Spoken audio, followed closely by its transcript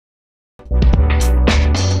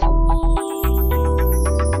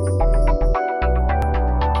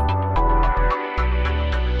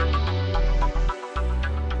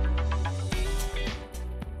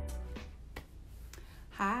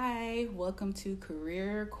welcome to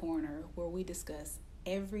Career Corner, where we discuss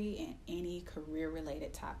every and any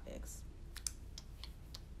career-related topics.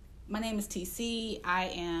 My name is TeCe. I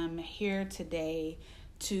am here today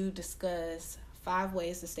to discuss 5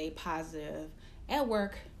 ways to stay positive at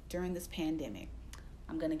work during this pandemic.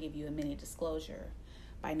 I'm going to give you a mini disclosure.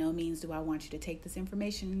 By no means do I want you to take this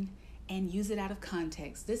information and use it out of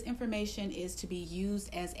context. This information is to be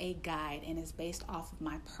used as a guide and is based off of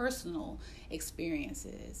my personal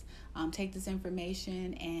experiences. Take this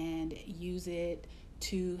information and use it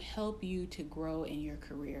to help you to grow in your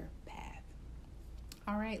career path.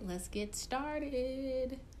 All right, let's get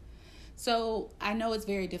started. So I know it's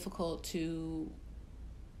very difficult to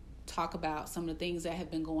talk about some of the things that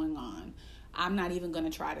have been going on. I'm not even going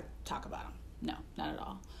to try to talk about them. No, not at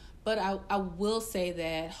all. But I will say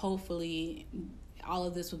that hopefully all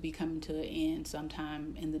of this will be coming to an end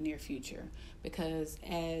sometime in the near future, because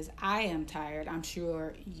as I am tired, I'm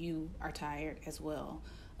sure you are tired as well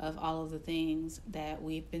of all of the things that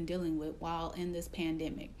we've been dealing with while in this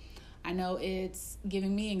pandemic. I know it's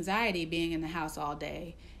giving me anxiety being in the house all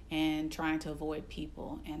day and trying to avoid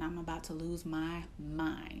people, and I'm about to lose my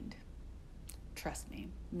mind. Trust me.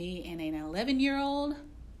 Me and an 11-year-old,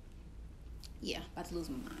 about to lose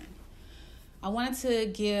my mind. I wanted to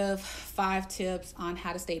give 5 tips on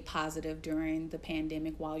how to stay positive during the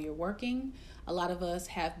pandemic while you're working. A lot of us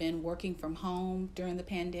have been working from home during the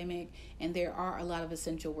pandemic, and there are a lot of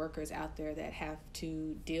essential workers out there that have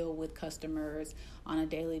to deal with customers on a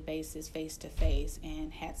daily basis, face to face,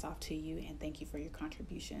 and hats off to you, and thank you for your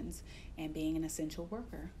contributions and being an essential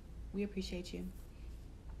worker. We appreciate you.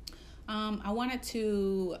 I wanted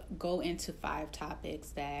to go into 5 topics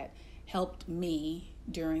that helped me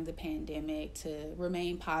during the pandemic to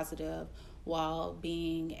remain positive while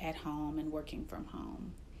being at home and working from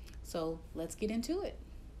home. So let's get into it.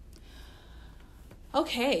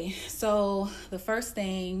 Okay, so the first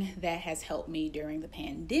thing that has helped me during the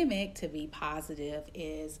pandemic to be positive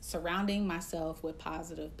is surrounding myself with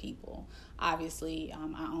positive people. Obviously,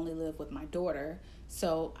 I only live with my daughter,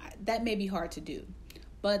 so that may be hard to do.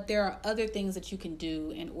 But there are other things that you can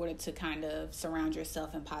do in order to kind of surround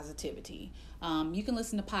yourself in positivity. You can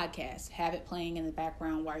listen to podcasts, have it playing in the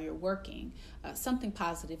background while you're working. Something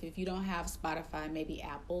positive. If you don't have Spotify, maybe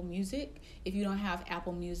Apple Music. If you don't have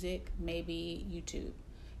Apple Music, maybe YouTube.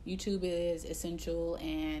 YouTube is essential,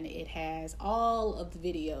 and it has all of the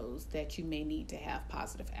videos that you may need to have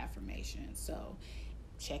positive affirmations. So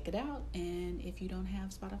check it out. And if you don't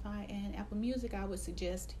have Spotify and Apple Music, I would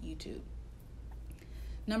suggest YouTube.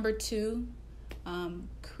 Number 2,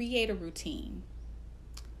 create a routine.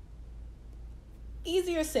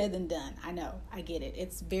 Easier said than done. I know, I get it.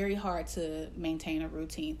 It's very hard to maintain a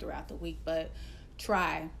routine throughout the week, but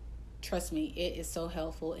try. Trust me, it is so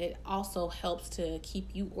helpful. It also helps to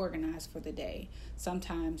keep you organized for the day.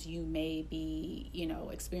 Sometimes you may be,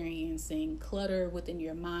 experiencing clutter within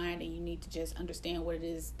your mind, and you need to just understand what it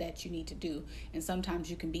is that you need to do. And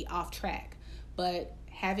sometimes you can be off track. But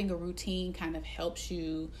having a routine kind of helps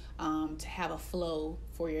you to have a flow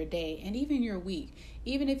for your day and even your week.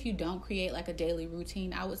 Even if you don't create like a daily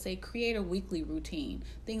routine, I would say create a weekly routine.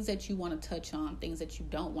 Things that you want to touch on, things that you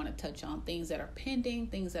don't want to touch on, things that are pending,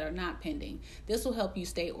 things that are not pending. This will help you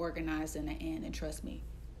stay organized in the end, and trust me,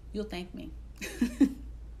 you'll thank me.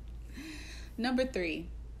 Number 3,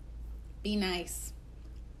 be nice.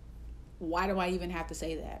 Why do I even have to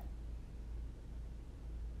say that?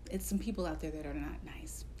 It's some people out there that are not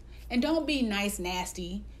nice. And don't be nice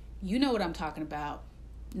nasty. You know what I'm talking about.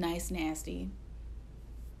 Nice nasty.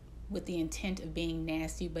 With the intent of being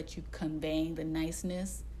nasty, but you conveying the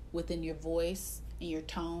niceness within your voice and your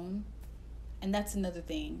tone. And that's another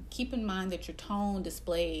thing. Keep in mind that your tone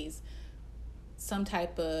displays some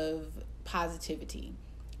type of positivity.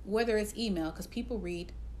 Whether it's email, because people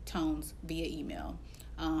read tones via email.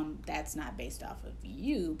 That's not based off of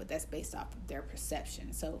you, but that's based off of their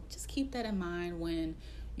perception. So just keep that in mind when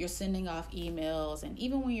you're sending off emails, and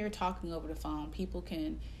even when you're talking over the phone, people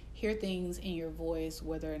can hear things in your voice,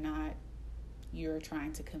 whether or not you're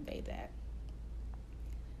trying to convey that.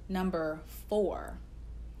 Number 4,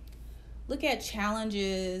 look at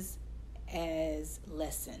challenges as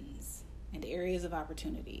lessons and areas of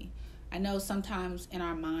opportunity. I know sometimes in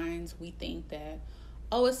our minds we think that,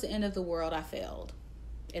 it's the end of the world, I failed.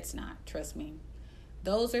 It's not, trust me.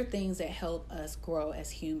 Those are things that help us grow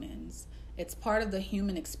as humans. It's part of the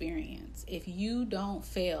human experience. If you don't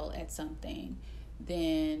fail at something,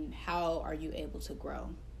 then how are you able to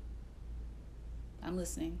grow? I'm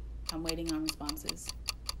listening. I'm waiting on responses.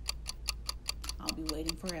 I'll be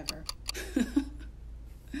waiting forever.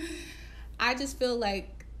 I just feel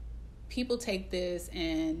like people take this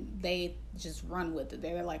and they just run with it.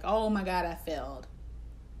 They're like, oh my God, I failed.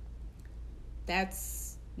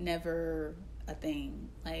 That's never a thing.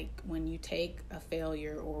 Like when you take a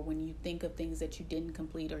failure or when you think of things that you didn't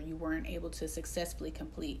complete or you weren't able to successfully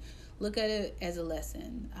complete, look at it as a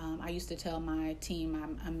lesson. I used to tell my team,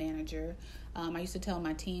 I'm a manager, I used to tell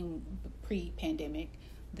my team pre-pandemic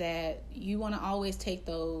that you want to always take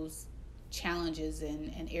those challenges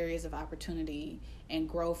and areas of opportunity and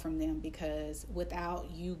grow from them, because without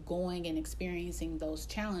you going and experiencing those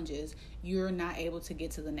challenges, you're not able to get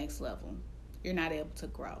to the next level. You're not able to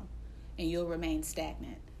grow, and you'll remain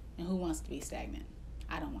stagnant. And who wants to be stagnant?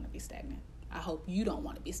 I don't want to be stagnant. I hope you don't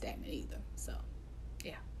want to be stagnant either. So,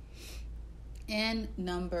 yeah. And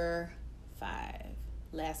number 5,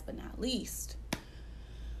 last but not least,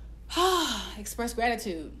 express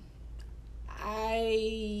gratitude.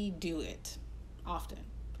 I do it often.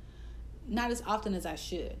 Not as often as I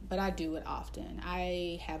should, but I do it often.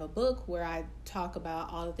 I have a book where I talk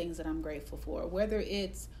about all the things that I'm grateful for, whether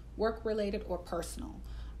it's work-related or personal.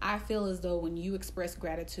 I feel as though when you express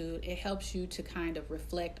gratitude, it helps you to kind of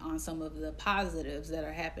reflect on some of the positives that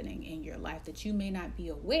are happening in your life that you may not be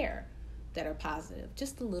aware that are positive,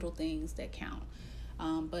 just the little things that count.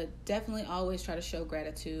 But definitely always try to show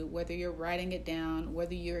gratitude, whether you're writing it down,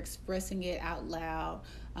 whether you're expressing it out loud,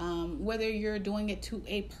 whether you're doing it to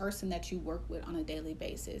a person that you work with on a daily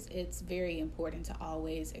basis. It's very important to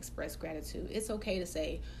always express gratitude. It's okay to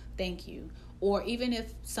say thank you. Or even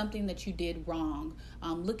if something that you did wrong,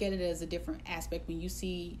 look at it as a different aspect. When you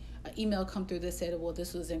see an email come through that said, well,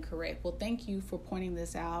 this was incorrect. Well, thank you for pointing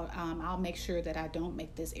this out. I'll make sure that I don't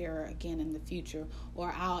make this error again in the future,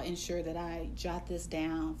 or I'll ensure that I jot this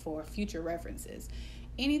down for future references.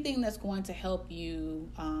 Anything that's going to help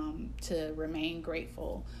you to remain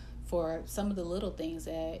grateful for some of the little things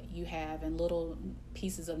that you have and little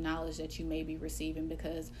pieces of knowledge that you may be receiving,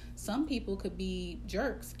 because some people could be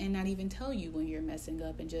jerks and not even tell you when you're messing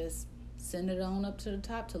up and just send it on up to the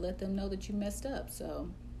top to let them know that you messed up. So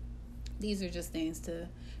these are just things to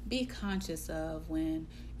be conscious of when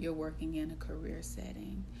you're working in a career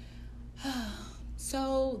setting.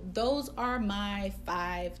 So those are my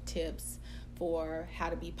 5 tips for how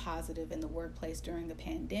to be positive in the workplace during the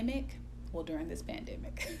pandemic. Well, during this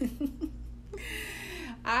pandemic.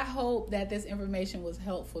 I hope that this information was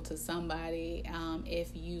helpful to somebody.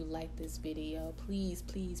 If you like this video, please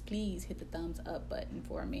hit the thumbs up button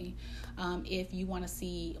for me. If you want to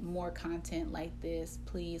see more content like this,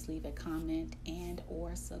 please leave a comment and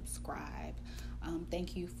or subscribe.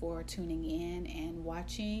 Thank you for tuning in and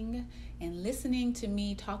watching and listening to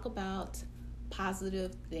me talk about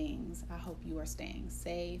positive things. I hope you are staying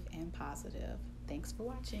safe and positive. Thanks for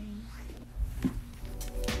watching.